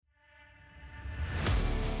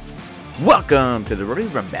Welcome to the Rotary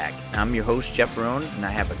Runback. I'm your host, Jeff Barone, and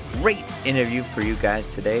I have a great interview for you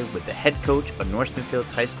guys today with the head coach of North Smithfield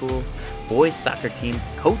High School boys soccer team,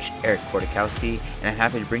 Coach Eric Korytkowski, and I'm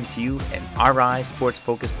happy to bring to you an RI Sports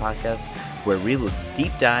Focus podcast where we will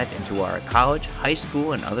deep dive into our college, high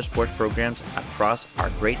school, and other sports programs across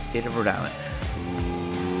our great state of Rhode Island.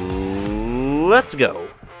 Let's go!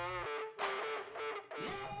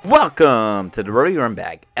 Welcome to the Rotary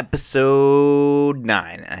Runback, episode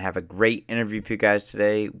 9. I have a great interview for you guys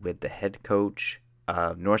today with the head coach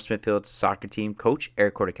of North Smithfield soccer team, Coach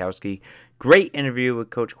Eric Korytkowski. Great interview with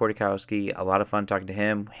Coach Korytkowski. A lot of fun talking to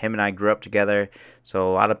him. Him and I grew up together, so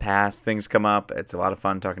a lot of past things come up. It's a lot of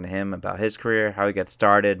fun talking to him about his career, how he got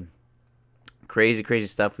started. Crazy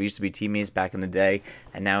stuff. We used to be teammates back in the day,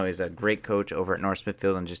 and now he's a great coach over at North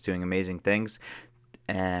Smithfield and just doing amazing things.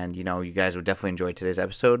 And, you guys will definitely enjoy today's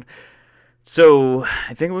episode. So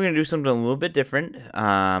I think we're going to do something a little bit different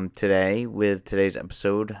today with today's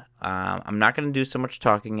episode. I'm not going to do so much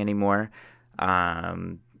talking anymore,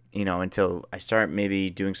 until I start maybe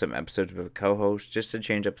doing some episodes with a co-host just to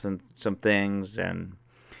change up some things. And,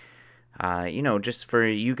 just for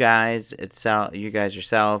you guys,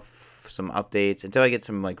 yourself, some updates until I get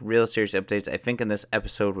some real serious updates. I think in this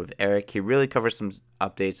episode with Eric, he really covers some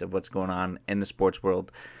updates of what's going on in the sports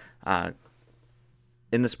world, and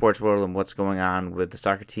what's going on with the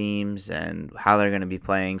soccer teams and how they're going to be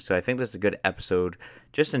playing. So I think this is a good episode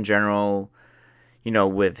just in general,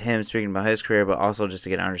 with him speaking about his career, but also just to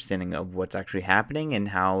get an understanding of what's actually happening and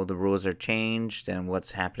how the rules are changed and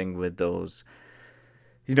what's happening with those,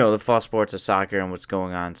 the fall sports of soccer and what's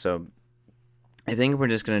going on. So I think we're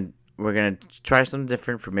going to try something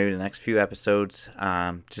different for maybe the next few episodes.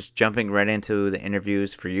 Just jumping right into the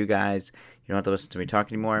interviews for you guys. You don't have to listen to me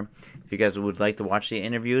talk anymore. If you guys would like to watch the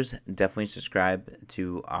interviews, definitely subscribe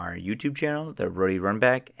to our YouTube channel, The Rotary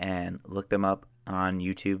Runback, and look them up on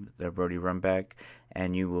YouTube, The Rotary Runback,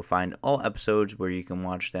 and you will find all episodes where you can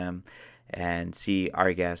watch them and see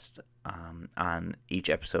our guests on each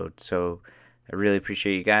episode. So I really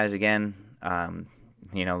appreciate you guys again.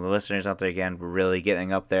 The listeners out there, again, we're really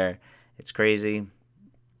getting up there. It's crazy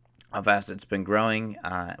how fast it's been growing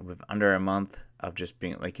with under a month of just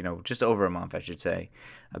being, just over a month, I should say,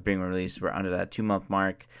 of being released. We're under that 2-month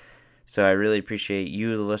mark. So I really appreciate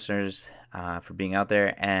you, the listeners, for being out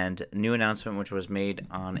there. And a new announcement, which was made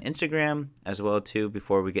on Instagram as well, too,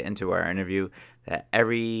 before we get into our interview, that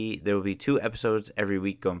there will be 2 episodes every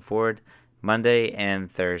week going forward, Monday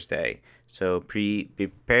and Thursday. So be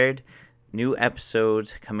prepared. New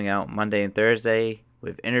episodes coming out Monday and Thursday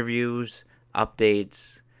with interviews,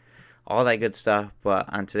 updates, all that good stuff. But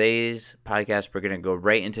on today's podcast, we're going to go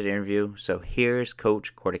right into the interview. So here's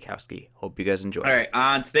Coach Korytkowski. Hope you guys enjoy. All right,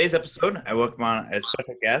 on today's episode, I welcome on a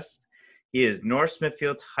special guest. He is North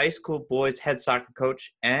Smithfield's high school boys head soccer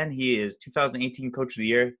coach, and he is 2018 Coach of the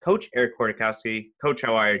Year, Coach Eric Korytkowski. Coach,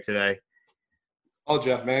 how are you today? Oh,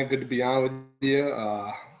 Jeff, man, good to be on with you.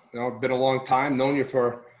 It's been a long time, known you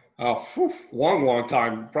for long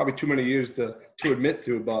time, probably too many years to admit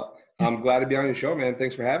to, but I'm glad to be on your show, man.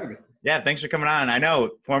 Thanks for having me. Yeah, thanks for coming on. I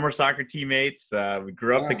know, former soccer teammates, we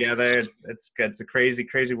grew up together. It's a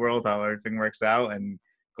crazy world how everything works out, and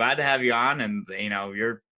glad to have you on. And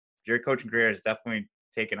your coaching career has definitely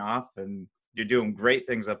taken off, and you're doing great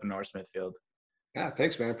things up in North Smithfield. Yeah,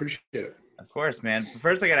 thanks, man. Appreciate it. Of course, man.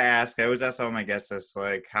 First, I gotta ask. I always ask all my guests this,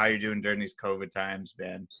 how you're doing during these COVID times,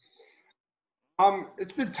 man.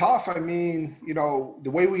 It's been tough. I mean, the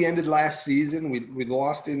way we ended last season, we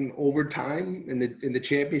lost in overtime in the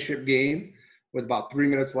championship game with about 3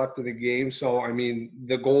 minutes left of the game. So, I mean,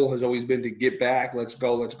 the goal has always been to get back. Let's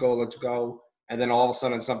go. And then all of a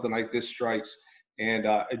sudden something like this strikes, and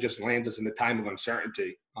it just lands us in the time of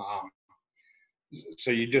uncertainty. So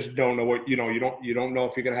you just don't know what, you don't know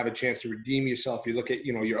if you're going to have a chance to redeem yourself. You look at,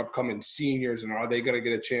 your upcoming seniors, and are they going to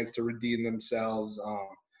get a chance to redeem themselves?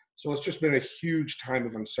 So it's just been a huge time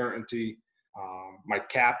of uncertainty. My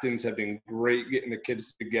captains have been great getting the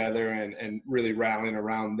kids together and really rallying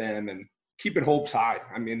around them and keeping hopes high.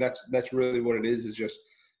 I mean, that's really what it is just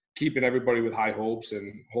keeping everybody with high hopes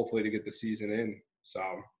and hopefully to get the season in. So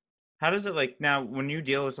how does it now when you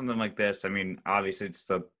deal with something like this? I mean, obviously it's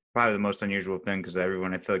probably the most unusual thing because I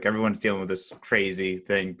feel like everyone's dealing with this crazy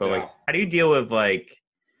thing. But how do you deal with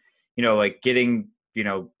getting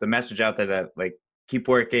the message out there that keep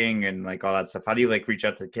working and all that stuff? How do you reach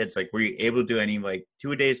out to the kids? Were you able to do any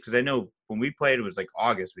 2-a-days? Because I know when we played, it was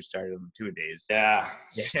August we started on 2-a-days. Yeah.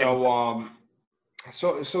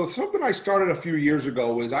 So something I started a few years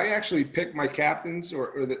ago was I actually picked my captains,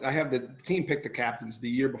 I have the team pick the captains the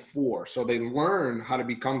year before, so they learn how to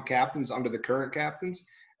become captains under the current captains,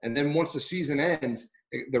 And then once the season ends,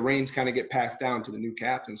 the reins kind of get passed down to the new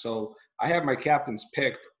captain. So I have my captains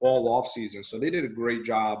picked all off season. So they did a great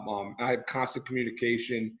job. I have constant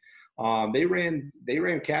communication. They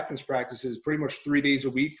ran captains practices pretty much 3 days a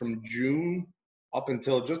week from June up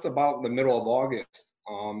until just about the middle of August.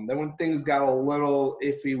 Then when things got a little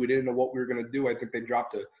iffy, we didn't know what we were going to do. I think they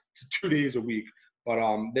dropped to 2 days a week.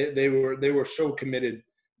 But they were so committed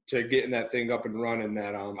to getting that thing up and running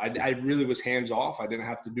that I really was hands off. I didn't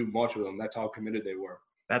have to do much with them. That's how committed they were.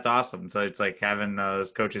 That's awesome. So it's like having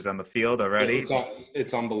those coaches on the field already.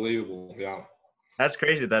 It's unbelievable. Yeah. That's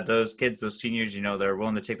crazy that those kids, those seniors, they're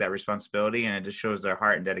willing to take that responsibility, and it just shows their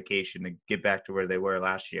heart and dedication to get back to where they were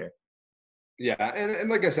last year. Yeah, and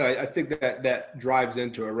like I said, I think that drives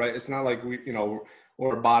into it, right? It's not like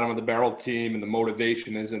we're a bottom of the barrel team and the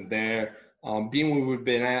motivation isn't there. Being where we've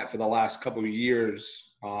been at for the last couple of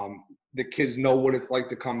years, the kids know what it's like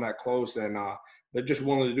to come that close, and they're just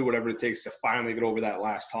willing to do whatever it takes to finally get over that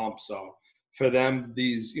last hump. So for them,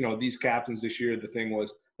 these captains this year, the thing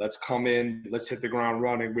was, let's come in, let's hit the ground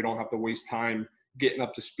running. We don't have to waste time getting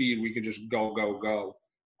up to speed. We can just go.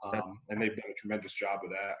 And they've done a tremendous job of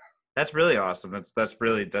that. That's really awesome. That's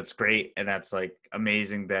great. And that's like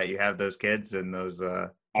amazing that you have those kids and those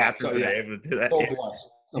captains that are able to do that. So blessed.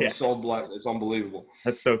 I'm so blessed. It's unbelievable.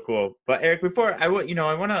 That's so cool. But Eric, before I want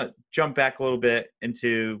to jump back a little bit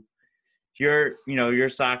into your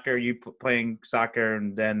soccer, you playing soccer,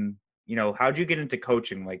 and then, how'd you get into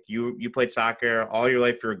coaching? Like you played soccer all your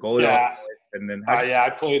life, you're a goalie. Yeah. And then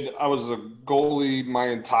I was a goalie my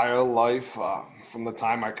entire life, from the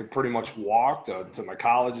time I could pretty much walk to my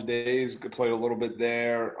college days. Could play a little bit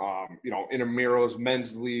there, intramurals,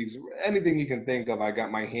 men's leagues, anything you can think of, I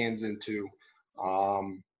got my hands into.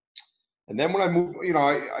 And then when I moved,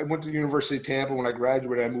 I went to the University of Tampa. When I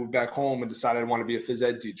graduated, I moved back home and decided I wanted to be a phys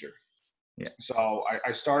ed teacher. Yeah. So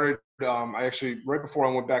I started, I actually, right before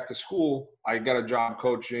I went back to school, I got a job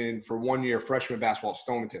coaching for 1 year freshman basketball at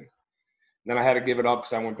Stonington. Then I had to give it up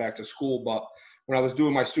because I went back to school. But when I was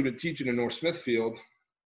doing my student teaching in North Smithfield,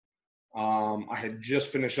 I had just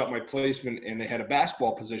finished up my placement and they had a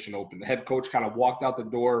basketball position open. The head coach kind of walked out the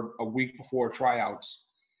door a week before tryouts,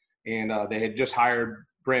 and they had just hired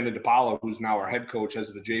Brandon DePaulo, who's now our head coach,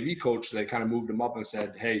 as the JV coach. So they kind of moved him up and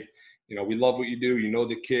said, hey, we love what you do. You know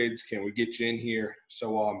the kids. Can we get you in here?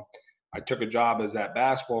 So I took a job as that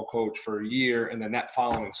basketball coach for a year. And then that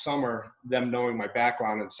following summer, them knowing my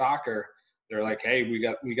background in soccer, they're like, hey, we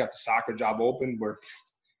got the soccer job open.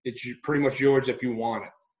 It's pretty much yours if you want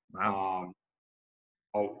it. Wow.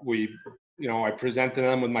 I presented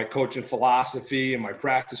them with my coaching philosophy and my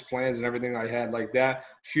practice plans and everything I had like that.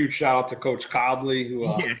 Huge shout out to Coach Cobley, who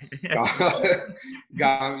I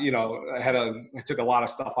took a lot of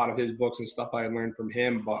stuff out of his books and stuff I had learned from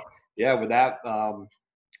him. But yeah, with that,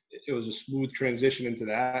 it was a smooth transition into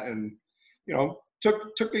that, and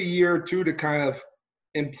took a year or two to kind of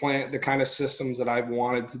implant the kind of systems that I've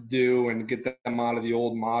wanted to do and get them out of the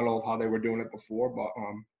old model of how they were doing it before. But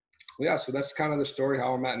so that's kind of the story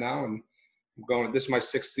how I'm at now, and I'm going. This is my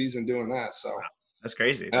 6th season doing that. So that's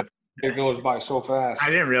crazy. It goes by so fast. I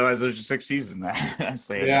didn't realize there was a 6th season.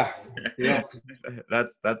 Yeah.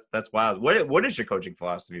 That's wild. What is your coaching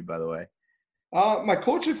philosophy, by the way? My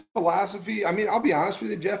coaching philosophy, I'll be honest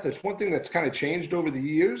with you, Jeff, that's one thing that's kind of changed over the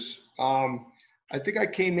years. I think I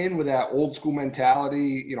came in with that old school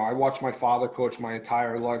mentality. I watched my father coach my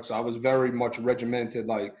entire life, so I was very much regimented,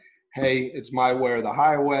 like, hey, it's my way or the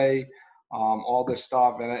highway, all this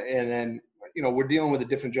stuff. And then, we're dealing with a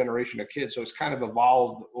different generation of kids, so it's kind of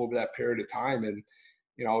evolved over that period of time. And,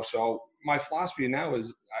 so my philosophy now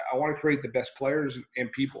is I want to create the best players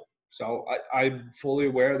and people. So I'm fully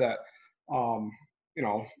aware that,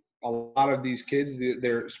 a lot of these kids,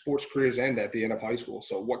 their sports careers end at the end of high school.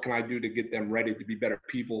 So what can I do to get them ready to be better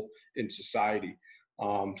people in society?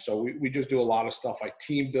 So we just do a lot of stuff like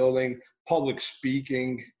team building, public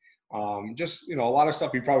speaking, just, a lot of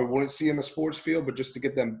stuff you probably wouldn't see in the sports field, but just to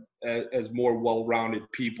get them as more well-rounded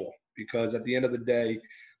people. Because at the end of the day,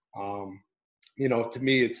 to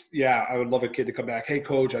me, I would love a kid to come back. Hey,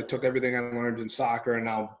 coach, I took everything I learned in soccer and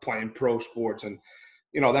now I'm playing pro sports. And,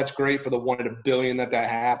 that's great for the 1 in a billion that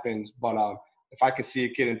happens. But if I could see a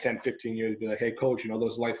kid in 10, 15 years be like, hey, coach,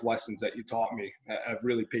 those life lessons that you taught me have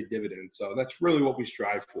really paid dividends. So that's really what we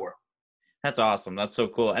strive for. That's awesome. That's so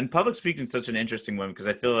cool. And public speaking is such an interesting one, because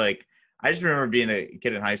I feel like I just remember being a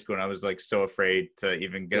kid in high school and I was like so afraid to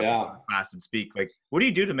even get up in class and speak. Like, what do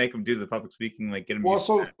you do to make them do the public speaking? Like, get them used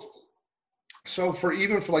to that? So for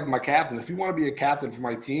like my captain, if you want to be a captain for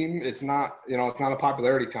my team, it's not a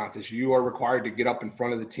popularity contest. You are required to get up in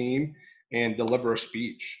front of the team and deliver a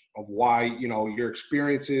speech of why, your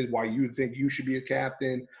experiences, why you think you should be a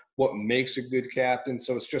captain, what makes a good captain.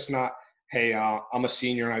 So it's just not, hey, I'm a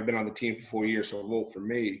senior and I've been on the team for 4 years, so vote for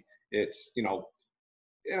me. It's,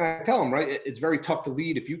 and I tell them, right, it's very tough to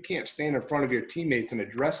lead if you can't stand in front of your teammates and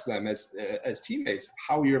address them as teammates.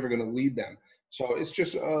 How are you ever going to lead them? So it's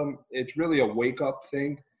just it's really a wake up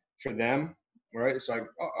thing for them, right? It's like,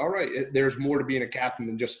 all right, there's more to being a captain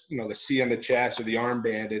than just the C on the chest or the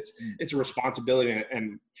armband. It's a responsibility,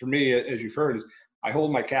 and for me, as you've heard, is I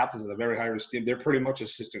hold my captains in a very high esteem. They're pretty much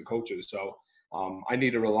assistant coaches, so I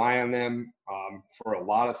need to rely on them for a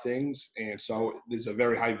lot of things, and so there's a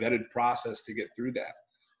very high vetted process to get through that.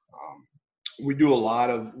 We do a lot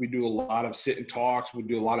of sit and talks. We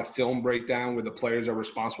do a lot of film breakdown where the players are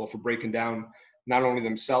responsible for breaking down not only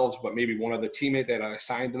themselves, but maybe one other teammate that I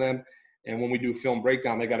assigned to them. And when we do film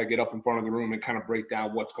breakdown, they got to get up in front of the room and kind of break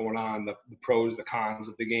down what's going on, the pros, the cons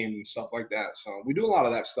of the game and stuff like that. So we do a lot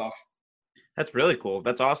of that stuff. That's really cool.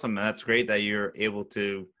 That's awesome. And that's great that you're able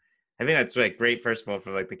to, I think that's like great, first of all,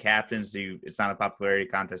 for like the captains. It's not a popularity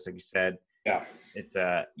contest, like you said. Yeah. It's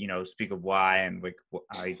speak of why and like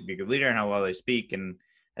how you can be a good leader and how well they speak, and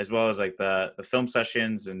as well as like the film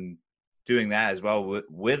sessions and doing that as well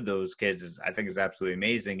with those kids I think is absolutely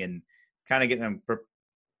amazing, and kind of getting them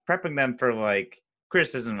prepping them for like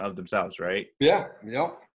criticism of themselves, right? Yeah.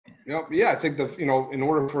 Yep. Yeah. I think in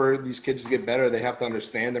order for these kids to get better, they have to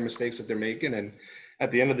understand their mistakes that they're making, and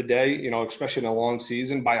at the end of the day, especially in a long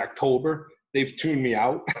season, by October, they've tuned me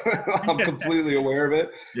out. I'm completely aware of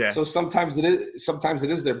it. Yeah. So sometimes it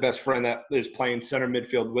is their best friend that is playing center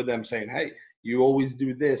midfield with them saying, hey, you always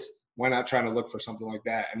do this. Why not trying to look for something like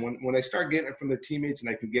that? And when they start getting it from their teammates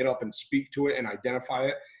and they can get up and speak to it and identify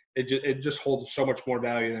it, it just holds so much more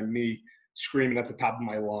value than me screaming at the top of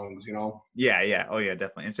my lungs, Yeah. Oh yeah,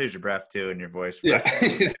 definitely. And saves your breath too and your voice. Yeah.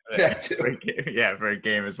 That too. For a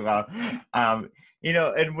game as well.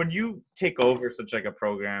 And when you take over such like a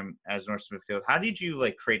program as North Smithfield, how did you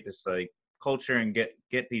like create this like culture and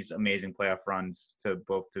get these amazing playoff runs to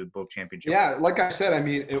both championships? Yeah, like I said, I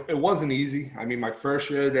mean, it wasn't easy. I mean, my first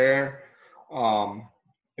year there,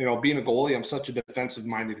 being a goalie, I'm such a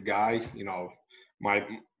defensive-minded guy.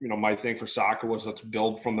 My thing for soccer was let's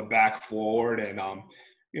build from the back forward, and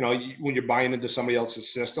when you're buying into somebody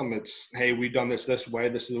else's system, it's, hey, we've done this way.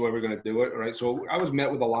 This is the way we're going to do it, right? So I was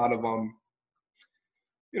met with a lot of a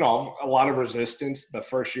lot of resistance the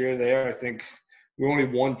first year there. I think we only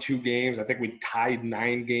won 2 games. I think we tied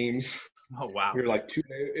 9 games. Oh wow! We were like 2.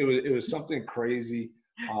 It was something crazy.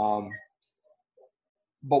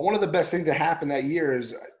 But one of the best things that happened that year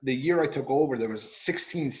is the year I took over, there was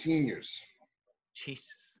 16 seniors.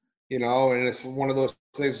 Jesus. And it's one of those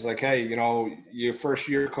things like, hey, your first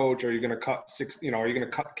year coach, are you going to cut are you going to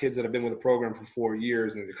cut kids that have been with the program for 4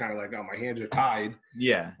 years? And they're kind of like, oh, my hands are tied.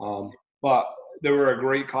 Yeah. But they were a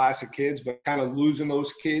great class of kids, but kind of losing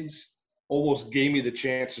those kids almost gave me the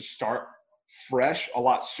chance to start fresh a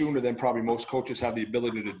lot sooner than probably most coaches have the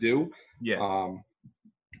ability to do. Yeah.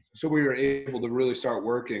 So we were able to really start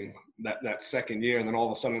working that second year, and then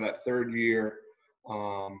all of a sudden that third year,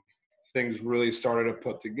 things really started to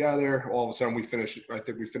put together. All of a sudden we finished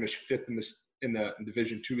 5th in the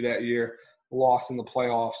Division II that year, lost in the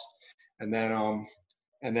playoffs, and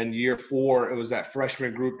then year 4, it was that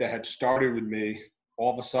freshman group that had started with me.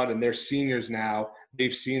 All of a sudden they're seniors now.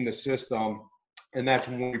 They've seen the system, and that's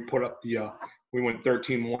when we put up we went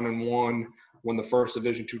 13-1-1, won the first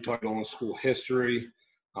Division II title in school history.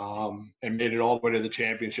 And made it all the way to the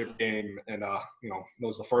championship game. And, that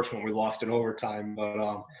was the first one we lost in overtime.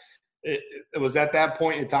 But it was at that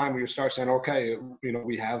point in time where you start saying, okay,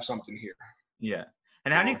 we have something here. Yeah.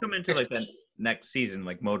 And how do you come into like the next season,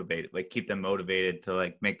 like motivated, like keep them motivated to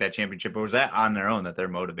like make that championship? Or was that on their own that they're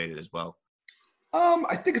motivated as well?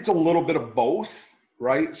 I think it's a little bit of both,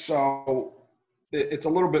 right? So it's a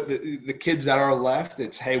little bit the kids that are left,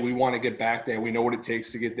 it's, hey, we want to get back there. We know what it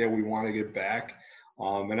takes to get there. We want to get back.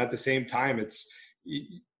 And at the same time, it's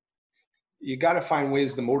you got to find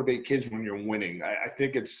ways to motivate kids when you're winning. I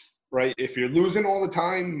think it's right. If you're losing all the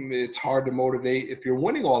time, it's hard to motivate. If you're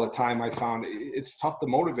winning all the time, I found it's tough to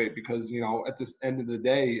motivate because, at this end of the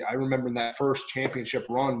day, I remember in that first championship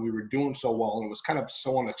run, we were doing so well, and it was kind of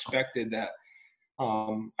so unexpected that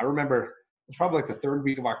I remember it was probably like the 3rd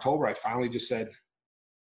week of October. I finally just said,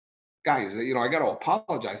 guys, I got to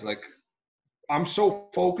apologize. Like, I'm so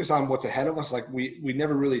focused on what's ahead of us. Like we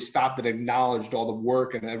never really stopped and acknowledged all the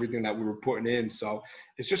work and everything that we were putting in. So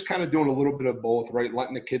it's just kind of doing a little bit of both, right?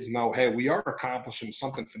 Letting the kids know, hey, we are accomplishing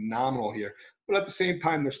something phenomenal here, but at the same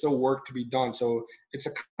time, there's still work to be done. So it's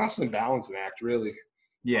a constant balancing act, really.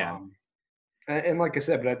 Yeah. And like I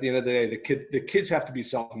said, but at the end of the day, the kids have to be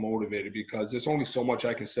self-motivated because there's only so much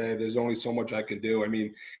I can say. There's only so much I can do. I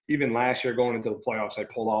mean, even last year going into the playoffs, I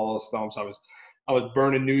pulled all those stumps. I was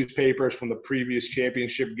burning newspapers from the previous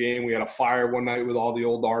championship game. We had a fire one night with all the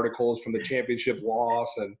old articles from the championship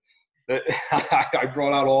loss, and I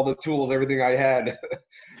brought out all the tools, everything I had.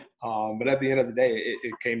 But at the end of the day,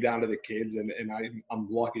 it came down to the kids, and I'm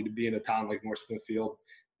lucky to be in a town like North Smithfield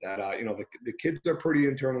that the kids are pretty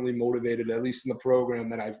internally motivated, at least in the program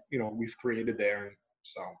that we've created there. And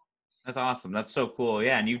so That's awesome. That's so cool.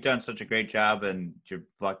 Yeah, and you've done such a great job, and you're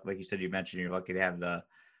like you said, you mentioned you're lucky to have the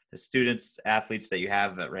students, athletes that you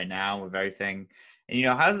have right now with everything. And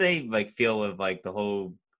how do they like feel with like the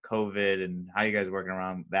whole COVID, and how you guys working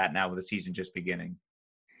around that now with the season just beginning?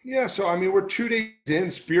 yeah, so I mean, we're 2 days in.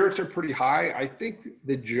 Spirits are pretty high. I think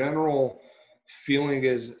the general feeling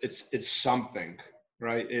is it's something,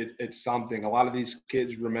 right? It's something. A lot of these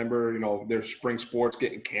kids remember, their spring sports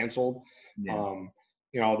getting canceled. Yeah.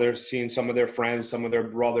 They're seeing some of their friends, some of their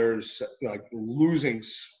brothers, like losing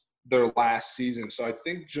their last season. So I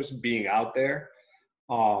think just being out there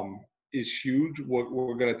is huge.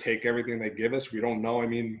 We're going to take everything they give us. We don't know. I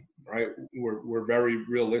mean, right? We're very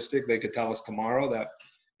realistic. They could tell us tomorrow that,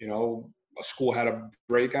 a school had a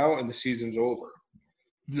breakout and the season's over.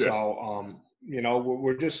 Yeah. So,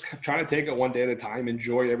 we're just trying to take it one day at a time,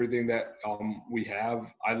 enjoy everything that we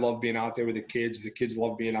have. I love being out there with the kids. The kids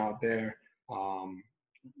love being out there.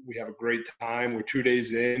 We have a great time. We're 2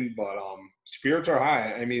 days in, but spirits are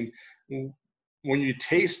high. I mean, when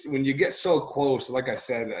you get so close, like I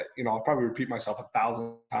said, I'll probably repeat myself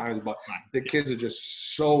 1,000 times, but the kids are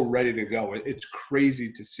just so ready to go. It's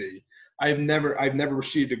crazy to see. I've never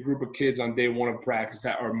received a group of kids on day one of practice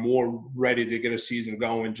that are more ready to get a season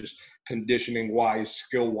going, just conditioning wise,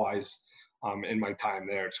 skill wise, in my time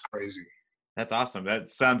there. It's crazy. That's awesome. That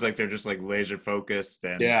sounds like they're just like laser focused,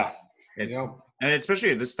 and yeah, and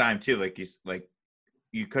especially at this time too, like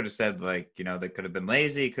you could have said like, they could have been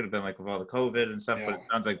lazy, could have been like with all the COVID and stuff, but it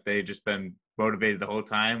sounds like they just been motivated the whole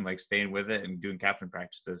time, like staying with it and doing captain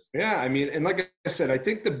practices. Yeah, I mean, and like I said, I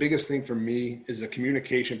think the biggest thing for me is the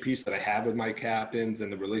communication piece that I have with my captains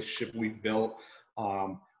and the relationship we've built.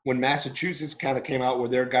 When Massachusetts kind of came out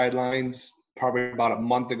with their guidelines probably about a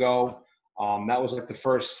month ago, that was like the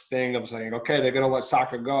first thing of saying, okay, they're going to let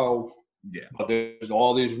soccer go. Yeah. But there's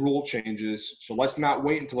all these rule changes. So let's not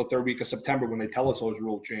wait until the third week of September when they tell us those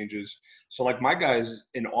rule changes. So like my guys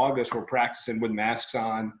in August were practicing with masks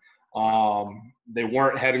on. They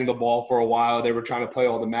weren't heading the ball for a while. They were trying to play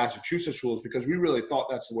all the Massachusetts rules because we really thought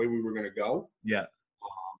that's the way we were going to go. Yeah.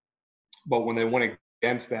 But when they went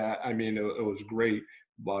against that, I mean, it was great.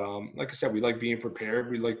 But like I said, we like being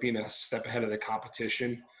prepared. We like being a step ahead of the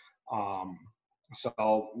competition.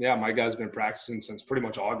 So, yeah, my guy's been practicing since pretty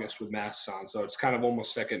much August with masks on. So it's kind of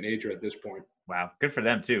almost second nature at this point. Wow. Good for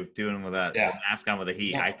them, too, doing with that mask on with the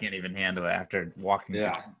heat. Yeah. I can't even handle it after walking.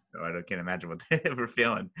 Yeah. So I can't imagine what they were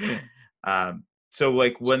feeling. So,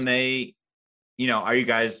 like, when they, are you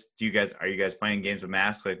guys playing games with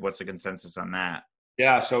masks? Like, what's the consensus on that?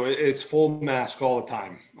 Yeah, so it's full mask all the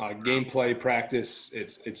time. Gameplay, practice,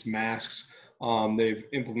 it's masks. They've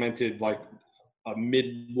implemented, like, a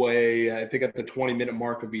midway, I think at the 20-minute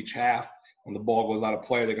mark of each half, when the ball goes out of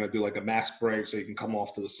play, they're going to do like a mask break so you can come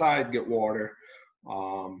off to the side, get water.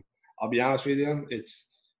 I'll be honest with you,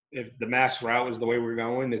 if the mask route is the way we're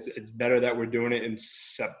going, it's better that we're doing it in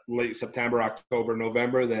late September, October,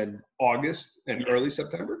 November than August and early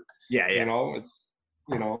September. Yeah. I'm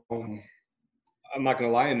not going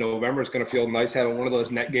to lie, in November, it's going to feel nice having one of those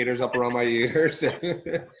net gaiters up around my ears and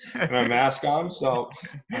a mask on. So,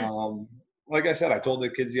 like I said, I told the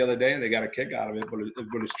kids the other day, and they got a kick out of it. But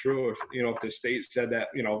it's true. If the state said that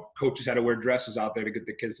coaches had to wear dresses out there to get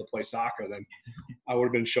the kids to play soccer, then I would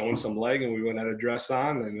have been showing some leg, and we wouldn't have had a dress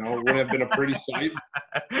on, and it wouldn't have been a pretty sight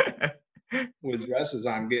with dresses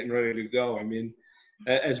on, getting ready to go. I mean,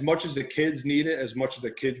 as much as the kids need it, as much as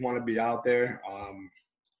the kids want to be out there,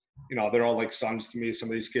 they're all like sons to me. Some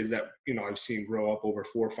of these kids that I've seen grow up over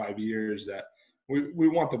 4 or 5 years. That we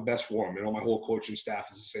want the best for them. My whole coaching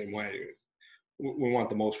staff is the same way. We want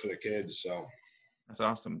the most for the kids. So that's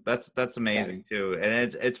awesome. That's amazing too.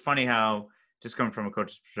 And it's funny how, just coming from a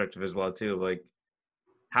coach's perspective as well too, like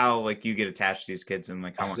how like you get attached to these kids and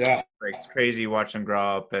like how much like, it's crazy watching them grow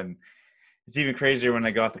up. And it's even crazier when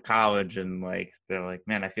they go off to college and like they're like,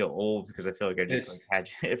 man, I feel old because I feel like I just like had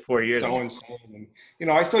it 4 years ago. And,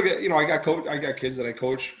 I still get I got kids that I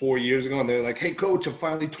coached 4 years ago, and they're like, hey coach, I'm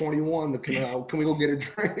finally 21. Can we go get a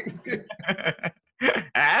drink? It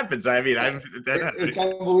happens. I mean, it's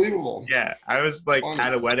unbelievable. Yeah, I was like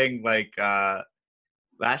at a wedding like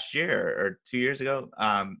last year or 2 years ago.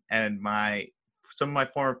 And some of my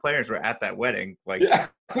former players were at that wedding. Like, Yeah.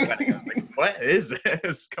 wedding. I was like, what is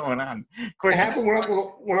this going on? Of course, It happened when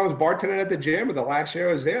I was bartending at the gym, or the last year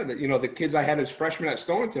I was there. That the kids I had as freshmen at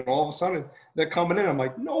Stonington, all of a sudden they're coming in. I'm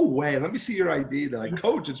like, no way. Let me see your ID. They're like,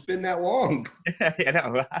 Coach, it's been that long. you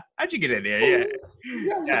know, how'd you get in here? Yeah,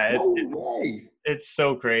 Yeah, I was yeah. like, no way. It's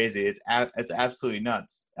so crazy. It's absolutely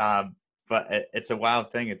nuts. But it's a wild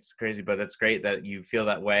thing. It's crazy, but it's great that you feel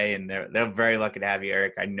that way, and they're very lucky to have you,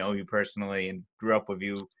 Eric. I know you personally and grew up with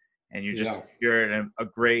you, and you're a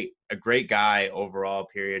great guy overall.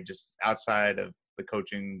 Period. Just outside of the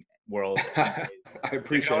coaching world, I I can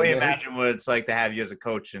appreciate only it, man. imagine what it's like to have you as a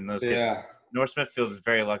coach. And those kids, Yeah, North Smithfield is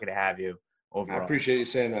very lucky to have you I overall. appreciate you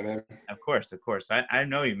saying that, man. Of course. I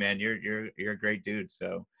know you, man. You're a great dude.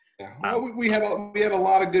 So. Yeah. Well, we had a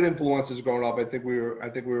lot of good influences growing up. I think we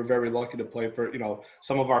were very lucky to play for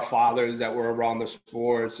some of our fathers that were around the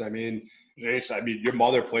sports. I mean, Jace, your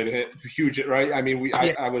mother played a huge, right? I mean,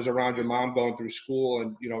 I was around your mom going through school,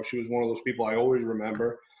 and she was one of those people I always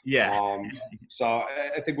remember. Yeah. So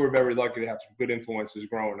I think we're very lucky to have some good influences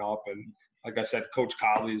growing up. And like I said, Coach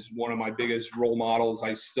Cobley is one of my biggest role models.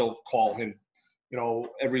 I still call him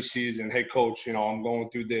every season, hey coach, I'm going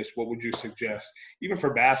through this. What would you suggest? Even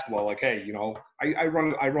for basketball, like, hey, I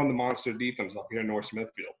run the monster defense up here in North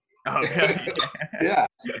Smithfield. Oh, really? Yeah.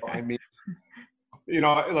 So, I mean,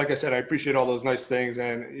 like I said, I appreciate all those nice things,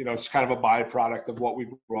 and it's kind of a byproduct of what we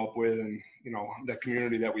grew up with, and the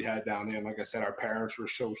community that we had down there. And like I said, our parents were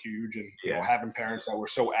so huge, and having parents that were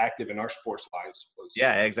so active in our sports lives was.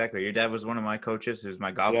 Yeah, exactly. Your dad was one of my coaches, who's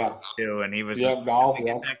my golf coach too, and he was golf.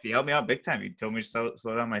 He helped me out big time. He told me to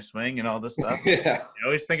slow down my swing and all this stuff. Yeah. I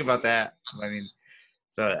always think about that. I mean,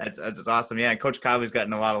 so it's awesome. Yeah, and Coach Cobley's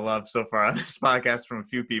gotten a lot of love so far on this podcast from a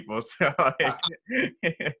few people. So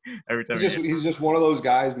every time he's just one of those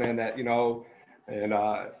guys, man, that and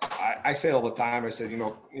I say all the time. I said,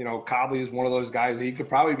 Cobley is one of those guys. He could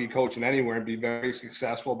probably be coaching anywhere and be very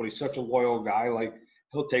successful, but he's such a loyal guy. Like,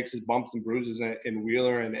 he'll take his bumps and bruises in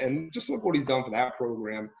Wheeler, and just look what he's done for that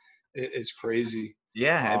program. It's crazy.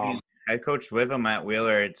 Yeah, I mean, I coached with him at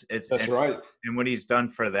Wheeler. That's right. And what he's done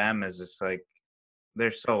for them is just like, they're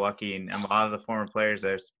so lucky. And a lot of the former players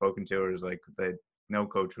that I've spoken to was like, no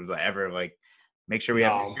coach was ever like, make sure we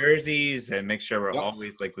have jerseys and make sure we're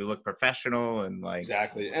always like, we look professional and like.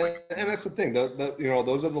 Exactly. And that's the thing. Those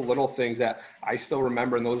are the little things that I still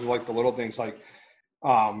remember. And those are like the little things like,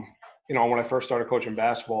 when I first started coaching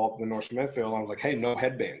basketball up in North Smithfield, I was like, hey, no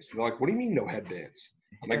headbands. They're like, what do you mean no headbands?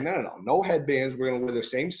 I'm like, no headbands. We're going to wear the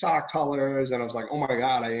same sock colors. And I was like, oh my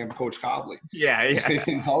God, I am Coach Cobley. Yeah.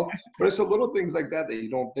 But it's the little things like that you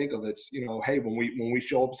don't think of. It's, hey, when we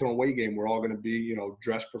show up to an away game, we're all going to be,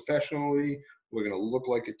 dressed professionally. We're going to look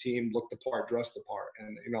like a team, look the part, dress the part.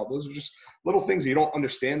 And, those are just little things that you don't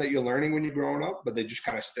understand that you're learning when you're growing up, but they just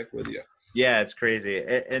kind of stick with you. Yeah, it's crazy.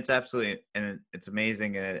 It's absolutely, and it's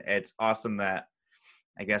amazing. And it's awesome that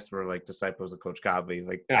I guess we're like disciples of Coach Cobley.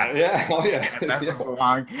 Like,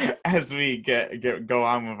 along as we go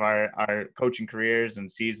on with our coaching careers and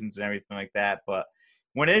seasons and everything like that. But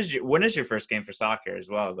when is your first game for soccer as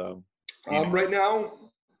well, though? Right now,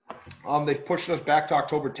 they've pushed us back to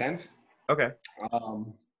October 10th. Okay.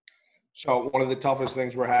 So one of the toughest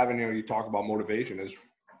things we're having, you talk about motivation, is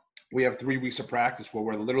we have 3 weeks of practice where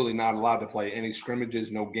we're literally not allowed to play any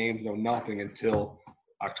scrimmages, no games, no nothing until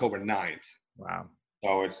October 9th. Wow.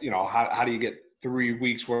 So it's, how do you get 3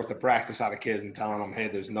 weeks worth of practice out of kids and telling them, hey,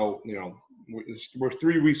 there's no, we're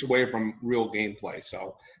 3 weeks away from real gameplay.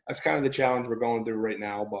 So that's kind of the challenge we're going through right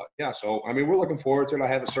now. But yeah, so, I mean, we're looking forward to it. I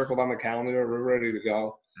have it circled on the calendar. We're ready to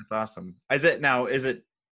go. That's awesome. Is it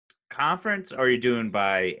conference or are you doing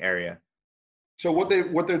by area? So what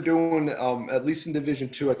they're doing, at least in Division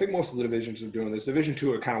II, I think most of the divisions are doing this. Division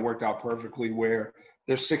II, it kind of worked out perfectly where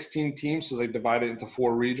there's 16 teams, so they divide it into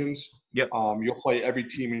 4 regions. Yep. You'll play every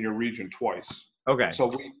team in your region twice. Okay.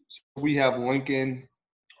 So we have Lincoln,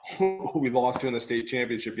 who we lost to in the state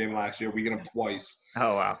championship game last year. We get them twice.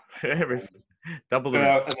 Oh wow. Double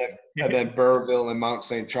and then Burrville and Mount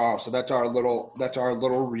St. Charles. So that's our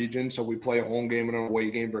little region. So we play a home game and an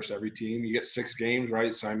away game versus every team. You get 6 games,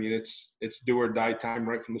 right? So I mean, it's do or die time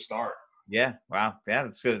right from the start. Yeah. Wow. Yeah,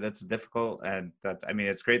 that's good. That's difficult, and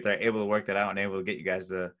it's great they're able to work that out and able to get you guys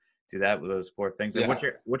to do that with those 4 things. And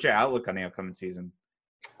what's your outlook on the upcoming season?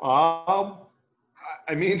 I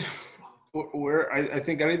mean, I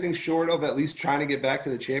think anything short of at least trying to get back to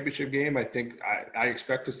the championship game, I think I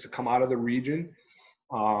expect us to come out of the region.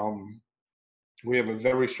 We have a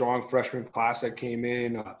very strong freshman class that came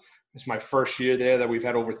in. It's my first year there that we've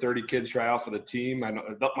had over 30 kids try out for the team. I know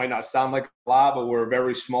that might not sound like a lot, but we're a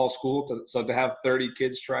very small school, so to have 30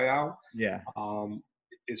 kids try out Yeah.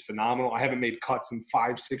 is phenomenal. I haven't made cuts in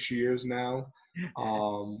 5-6 years now.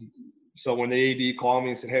 So when the AD called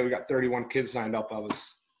me and said, "Hey, we got 31 kids signed up," I was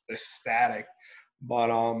ecstatic. But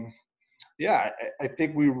yeah, I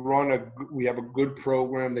think we have a good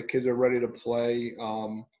program. The kids are ready to play.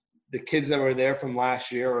 The kids that were there from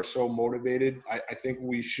last year are so motivated. I think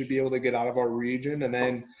we should be able to get out of our region. And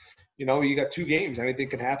then, you know, you got 2 games. Anything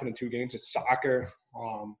can happen in 2 games. It's soccer.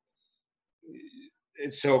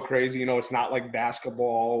 It's so crazy. You know, it's not like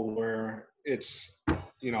basketball where it's,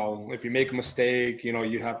 you know, if you make a mistake, you know,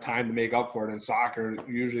 you have time to make up for it. In soccer,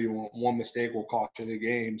 usually one mistake will cost you the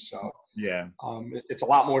game. So Yeah. it's a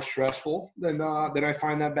lot more stressful than I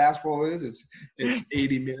find that basketball is. It's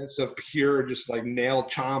 80 minutes of pure just like nail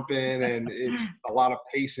chomping, and it's a lot of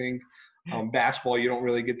pacing. Basketball, you don't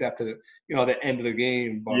really get that to the end of the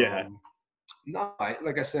game. But Yeah. no,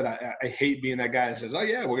 like I said, I hate being that guy that says, "Oh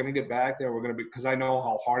yeah, we're gonna get back there. We're gonna be," because I know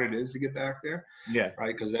how hard it is to get back there. Yeah.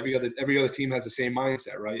 Right? Because every other team has the same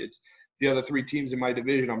mindset, right? It's the other 3 teams in my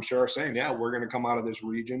division, I'm sure, are saying, "Yeah, we're gonna come out of this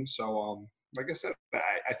region." So like I said,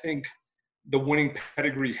 I think the winning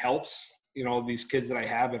pedigree helps. You know, these kids that I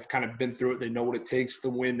have kind of been through it. They know what it takes to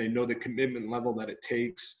win. They know the commitment level that it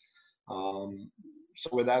takes. So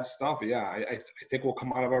with that stuff, yeah, I think we'll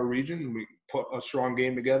come out of our region. We put a strong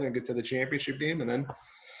game together and get to the championship game, and then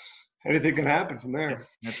anything can happen from there.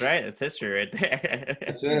 That's right. It's history right there.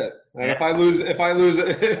 That's it. And Yeah.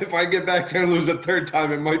 if I get back there and lose a 3rd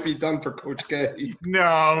time, it might be done for Coach K.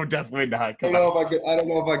 No, definitely not. I Come don't on.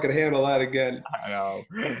 know if I could handle that again. I know.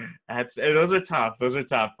 Those are tough. Those are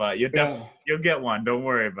tough, but Yeah. you'll get one. Don't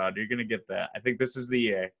worry about it. You're gonna get that. I think this is the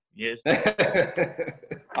year. Yes.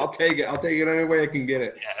 I'll take it. I'll take it any way I can get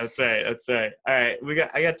it. Yeah, that's right. That's right. All right,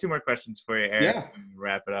 I got 2 more questions for you, Eric. Yeah.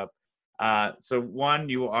 Wrap it up. So one,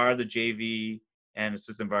 you are the JV and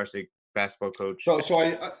assistant varsity basketball coach. So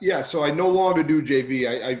I no longer do JV.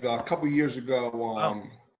 I a couple years ago, Oh.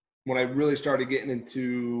 when I really started getting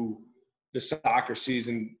into the soccer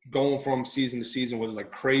season, going from season to season was like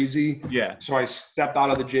crazy. Yeah. So I stepped out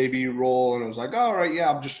of the JV role and I was like, all right, yeah,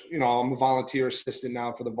 I'm a volunteer assistant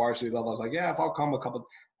now for the varsity level. I was like, yeah, if I'll come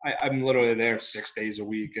I'm literally there 6 days a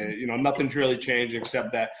week. Nothing's really changed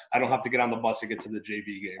except that I don't have to get on the bus to get to the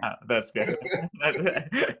JV game. That's good.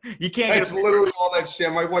 You can't That's literally all that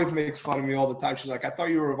shit. My wife makes fun of me all the time. She's like, I thought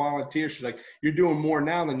you were a volunteer. She's like, you're doing more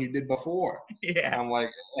now than you did before. Yeah. And I'm like,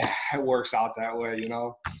 it works out that way, you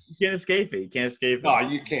know? You can't escape it. You can't escape it. No,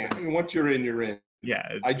 you can't. I mean, once you're in, you're in.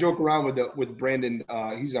 Yeah. I joke around with Brandon.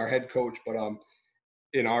 He's our head coach, but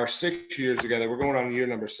in our 6 years together, we're going on year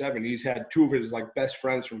number 7. He's had 2 of his like best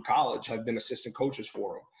friends from college have been assistant coaches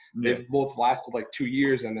for him. Yeah. They've both lasted like 2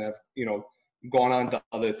 years and have, gone on to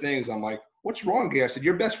other things. I'm like, what's wrong here? I said,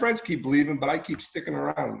 your best friends keep leaving, but I keep sticking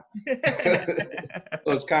around. So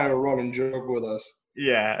it's kind of a running joke with us.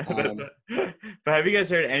 Yeah. But have you guys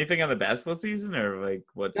heard anything on the basketball season or like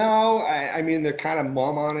what's? No, I mean, they're kind of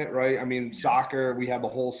mum on it, right? I mean, soccer, we have the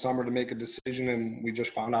whole summer to make a decision, and we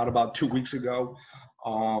just found out about 2 weeks ago.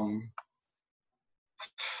 I'm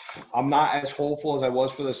not as hopeful as I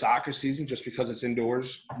was for the soccer season just because it's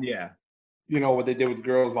indoors. Yeah. You know, what they did with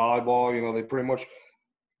girls volleyball, they pretty much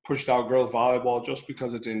pushed out girls volleyball just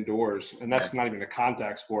because it's indoors, and that's not even a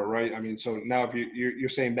contact sport, right? I mean, so now if you're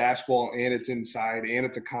saying basketball and it's inside and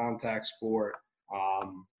it's a contact sport,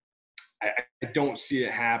 I don't see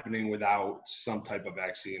it happening without some type of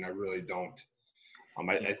vaccine. I really don't.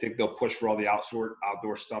 I think they'll push for all the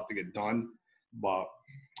outdoor stuff to get done, but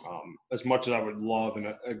as much as I would love,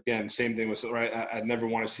 and again, same thing with, right, I'd never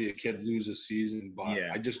want to see a kid lose a season, but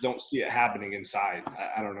I just don't see it happening inside.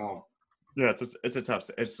 I don't know. Yeah,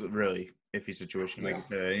 it's a really iffy situation. Like you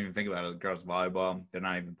said, I didn't even think about it. Girls volleyball, they're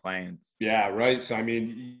not even playing. Yeah, right. So, I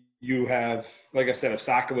mean, you have, like I said, if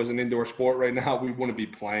soccer was an indoor sport right now, we wouldn't be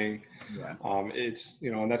playing. Yeah. It's,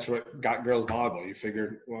 and that's what got girls volleyball. You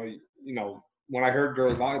figured, well, when I heard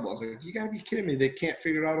girls volleyball, I was like, you got to be kidding me. They can't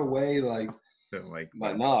figure out a way,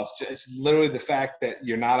 but no, it's literally the fact that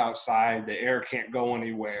you're not outside. The air can't go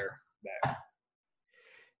anywhere.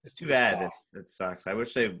 It's too bad. It sucks. I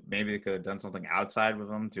wish they could have done something outside with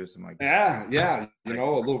them, do some a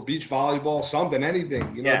little beach volleyball, something,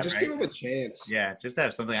 anything. Just give them a chance. Yeah, just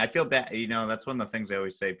have something. I feel bad. That's one of the things I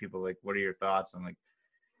always say. People like, what are your thoughts? I'm like,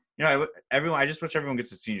 I just wish everyone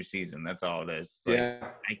gets a senior season. That's all it is. I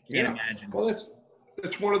can't imagine. Well,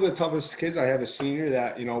 it's one of the toughest kids. I have a senior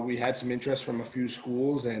that, we had some interest from a few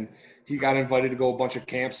schools, and he got invited to go a bunch of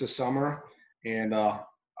camps this summer, and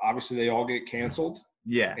obviously they all get canceled.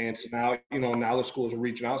 Yeah. And so now, now the schools are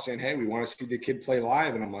reaching out saying, hey, we want to see the kid play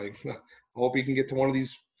live. And I'm like, I hope he can get to one of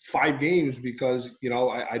these 5 games because,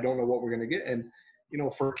 I don't know what we're going to get. And,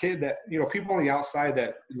 for a kid that, people on the outside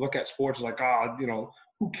that look at sports like,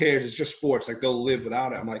 who cares? It's just sports. Like they'll live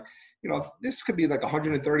without it. I'm like, this could be like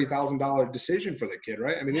 $130,000 decision for the kid,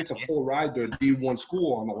 right? I mean, it's a full ride to a D1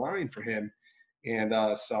 school on the line for him. And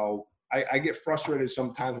so I get frustrated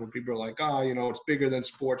sometimes when people are like, it's bigger than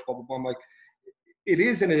sports, blah, blah, blah. I'm like, it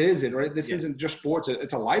is and it isn't, right? This isn't just sports.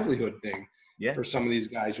 It's a livelihood thing for some of these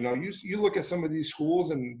guys. You look at some of these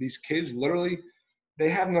schools and these kids literally, they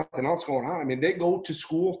have nothing else going on. I mean, they go to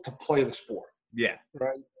school to play the sport. Yeah.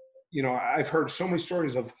 Right. I've heard so many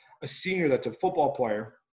stories of a senior that's a football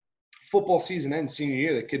player. Football season ends senior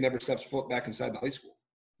year, the kid never steps foot back inside the high school.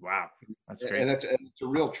 Wow. That's great. And it's a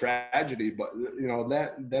real tragedy, but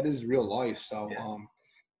that is real life. So,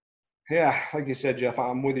 yeah, like you said, Jeff,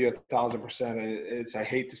 I'm with you 1,000%. I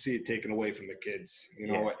hate to see it taken away from the kids.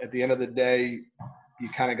 At the end of the day, you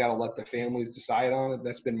kind of got to let the families decide on it.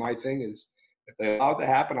 That's been my thing is if they allow it to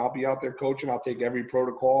happen, I'll be out there coaching. I'll take every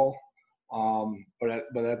protocol. But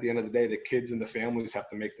at the end of the day, the kids and the families have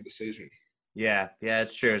to make the decision. Yeah,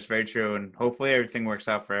 it's true. It's very true. And hopefully everything works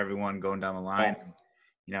out for everyone going down the line.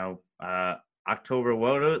 October,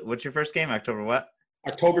 what's your first game? October what?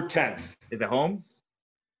 October 10th. Is it home?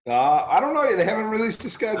 I don't know yet. They haven't released the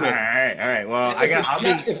schedule. All right. Well,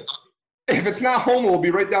 if it's not home, we'll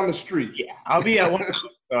be right down the street. Yeah, I'll be at one.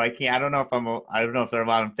 So I can't. I don't know if there are a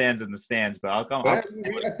lot of fans in the stands, but I'll come. I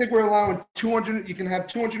think we're allowing 200. You can have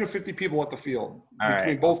 250 people at the field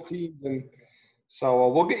between both teams, and so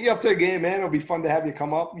we'll get you up to a game, man. It'll be fun to have you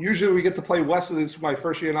come up. Usually we get to play Wesley. This is my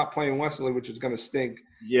first year not playing Wesley, which is going to stink.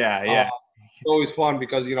 Yeah. It's always fun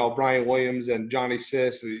because Brian Williams and Johnny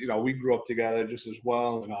Sis, we grew up together just as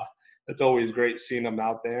well, and it's always great seeing them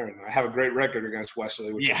out there. And I have a great record against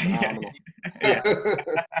Wesley, which is phenomenal. Yeah.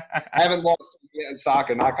 I haven't lost yet in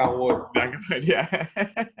soccer, knock on wood. Yeah.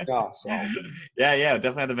 So. Yeah,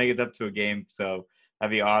 definitely have to make it up to a game. So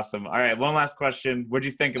that'd be awesome. All right, one last question. What'd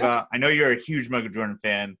you think about? I know you're a huge Michael Jordan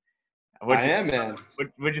fan. I am, man.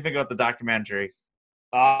 What'd you think about the documentary?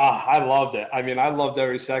 I loved it. I mean, I loved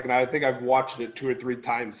every second. I think I've watched it 2 or 3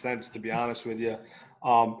 times since, to be honest with you.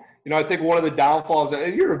 I think one of the downfalls,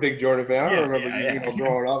 and you're a big Jordan fan. I don't remember you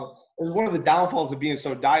growing up. One of the downfalls of being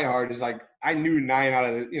so diehard is like I knew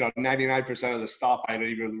 99% of the stuff I had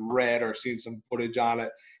either read or seen some footage on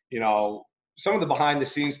it. Some of the behind the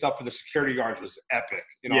scenes stuff for the security guards was epic.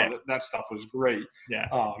 That stuff was great. Yeah.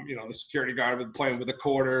 The security guard was playing with the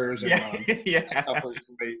quarters. And, that stuff was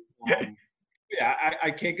great.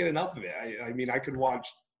 I can't get enough of it. I mean, I could watch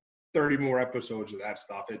 30 more episodes of that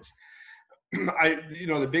stuff. It's,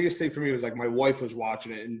 the biggest thing for me was like my wife was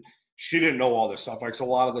watching it and she didn't know all this stuff. Like, so a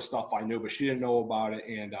lot of the stuff I knew, but she didn't know about it.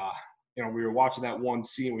 And, we were watching that one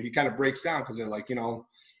scene where he kind of breaks down because they're like,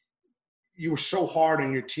 you were so hard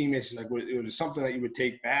on your teammates. Like, it was something that you would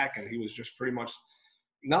take back. And he was just pretty much,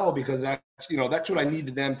 no, because that's what I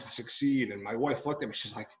needed them to succeed. And my wife looked at me,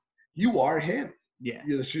 she's like, you are him. Yeah.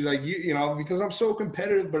 She's like, because I'm so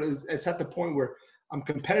competitive, but it's at the point where I'm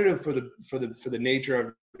competitive for the nature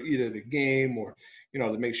of either the game or,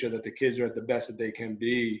 to make sure that the kids are at the best that they can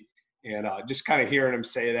be. And just kind of hearing him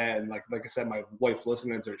say that. And like I said, my wife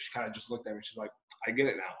listening to it, she kind of just looked at me. She's like, I get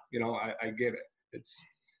it now. I get it. It's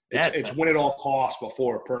win at all costs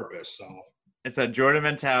before a purpose. So it's a Jordan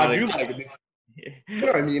mentality. I do like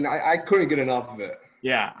it. I mean, I couldn't get enough of it.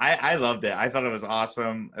 Yeah, I loved it. I thought it was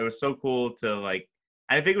awesome. It was so cool to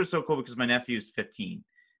I think it was so cool because my nephew's 15.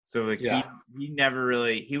 So he never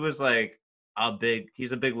really, he was like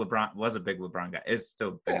he's a big LeBron guy. Is still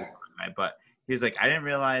a big LeBron guy, but he was like, I didn't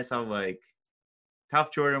realize how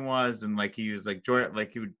tough Jordan was. And he was like Jordan,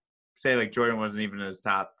 he would say Jordan wasn't even in his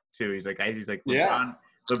top 2. He's like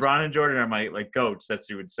LeBron and Jordan are my goats. That's what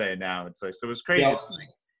he would say now. It's so it was crazy. Yeah.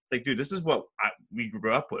 It's like, dude, this is what we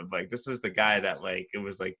grew up with. This is the guy that it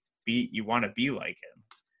was you want to be like him.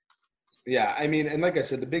 Yeah, I mean, and like I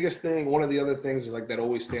said, the biggest thing, one of the other things is that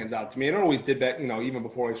always stands out to me. And I always did that, even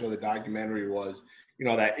before I saw the documentary was,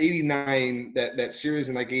 that 89, that series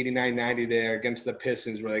in 89, 90 there against the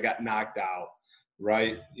Pistons where they got knocked out,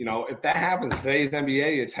 right? If that happens today's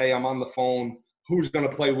NBA, it's, hey, I'm on the phone. Who's going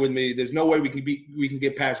to play with me? There's no way we can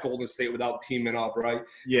get past Golden State without teaming up, right?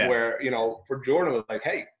 Yeah. Where, for Jordan, it was like,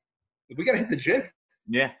 hey, we got to hit the gym.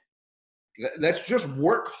 Yeah. Let's just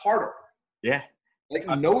work harder. Yeah.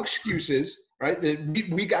 No excuses, right?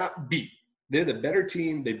 We got beat. They're the better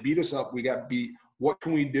team. They beat us up. We got beat. What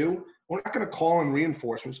can we do? We're not going to call in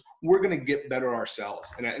reinforcements. We're going to get better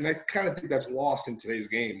ourselves. And I kind of think that's lost in today's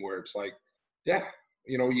game where it's like, yeah,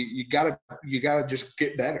 you gotta just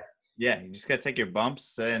get better. Yeah, you just gotta take your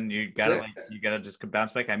bumps, and Yeah, you gotta just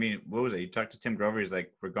bounce back. I mean, what was it? You talked to Tim Grover. He's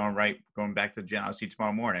like, "We're going back to the gym. I'll see you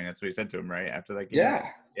tomorrow morning." That's what he said to him right after that game. yeah,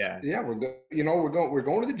 Yeah, yeah. We're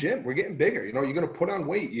going to the gym. We're getting bigger. You're gonna put on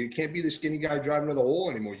weight. You can't be the skinny guy driving to the hole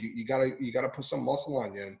anymore. You gotta put some muscle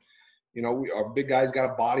on you. And our big guys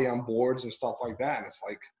got a body on boards and stuff like that. And it's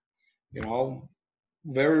like, you know,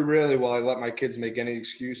 very rarely will I let my kids make any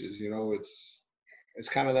excuses. It's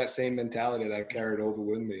kind of that same mentality that I've carried over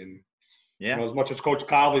with me. And yeah, as much as Coach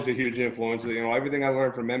Conley's a huge influence, everything I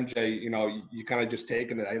learned from MJ, you kind of just take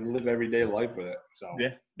it. I live everyday life with it. So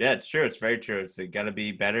yeah, yeah. It's true. It's very true. It's got to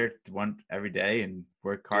be better one every day and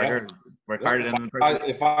work yeah, harder. Work yeah. harder than the person.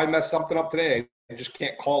 If I mess something up today, I just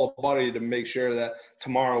can't call a buddy to make sure that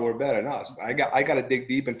tomorrow we're better. No, I got to dig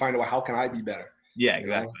deep and find out how can I be better. Yeah, You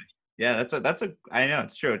know? exactly. Yeah, that's a. I know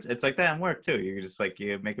it's true. It's like that in work too. You're just like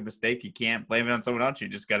you make a mistake, you can't blame it on someone else. You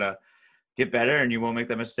just gotta get better, and you won't make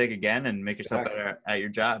that mistake again, and make yourself Exactly. better at your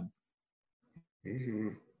job. Mm-hmm.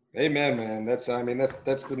 Amen, man. That's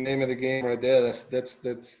the name of the game right there. That's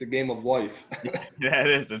the game of life. Yeah, it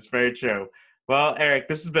is. It's very true. Well, Eric,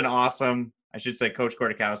 this has been awesome. I should say, Coach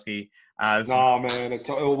Korytkowski. No, man, it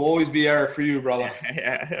will always be Eric for you, brother.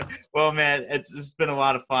 Yeah. Well, man, it's been a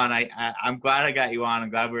lot of fun. I'm glad I got you on. I'm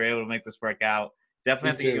glad we were able to make this work out. Definitely Me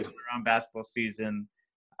have to get you too. on around basketball season.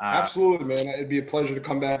 Absolutely, man. It'd be a pleasure to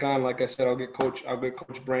come back on. Like I said, I'll get Coach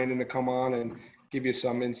Brandon to come on and give you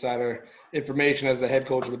some insider information as the head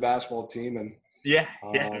coach of the basketball team. And Yeah,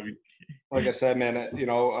 yeah. like I said, man,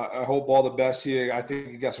 I hope all the best to you. I think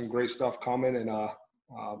you got some great stuff coming, and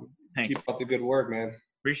keep Thanks. up the good work, man.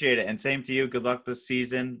 Appreciate it. And same to you. Good luck this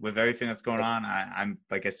season with everything that's going on. I'm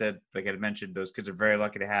like I said, like I mentioned, those kids are very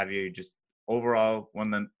lucky to have you. Just overall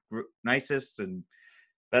one of the nicest and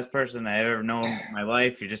best person I ever known in my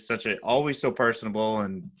life. You're just always so personable,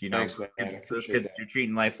 and Thanks, man. I those appreciate kids, that. you're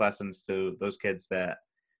treating life lessons to those kids that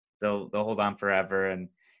they'll hold on forever. And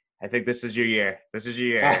I think this is your year. This is your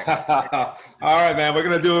year, Eric. All right, man. We're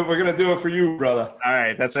gonna do it. We're gonna do it for you, brother. All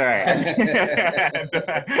right, that's all right.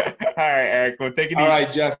 All right, Eric. Well, take it All easy.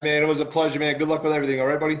 right, Jeff, man. It was a pleasure, man. Good luck with everything. All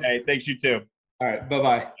right, buddy. Hey, thanks you too. All right.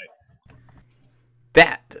 Bye-bye.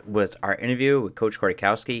 That was our interview with Coach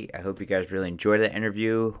Korytkowski. I hope you guys really enjoyed that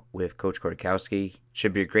interview with Coach Korytkowski.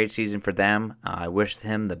 Should be a great season for them. I wish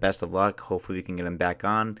him the best of luck. Hopefully we can get him back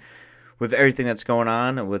on with everything that's going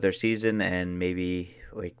on with their season, and maybe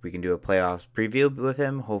we can do a playoffs preview with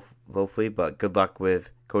him, hopefully. But good luck with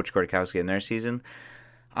Coach Korytkowski in their season.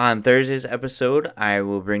 On Thursday's episode, I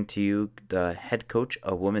will bring to you the head coach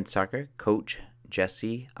of women's soccer, Coach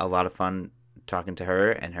Jessie. A lot of fun talking to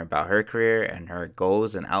her and her about her career and her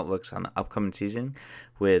goals and outlooks on the upcoming season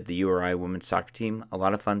with the URI women's soccer team. A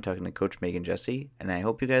lot of fun talking to Coach Megan Jessie, and I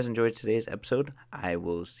hope you guys enjoyed today's episode. I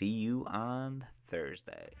will see you on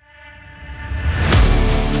Thursday.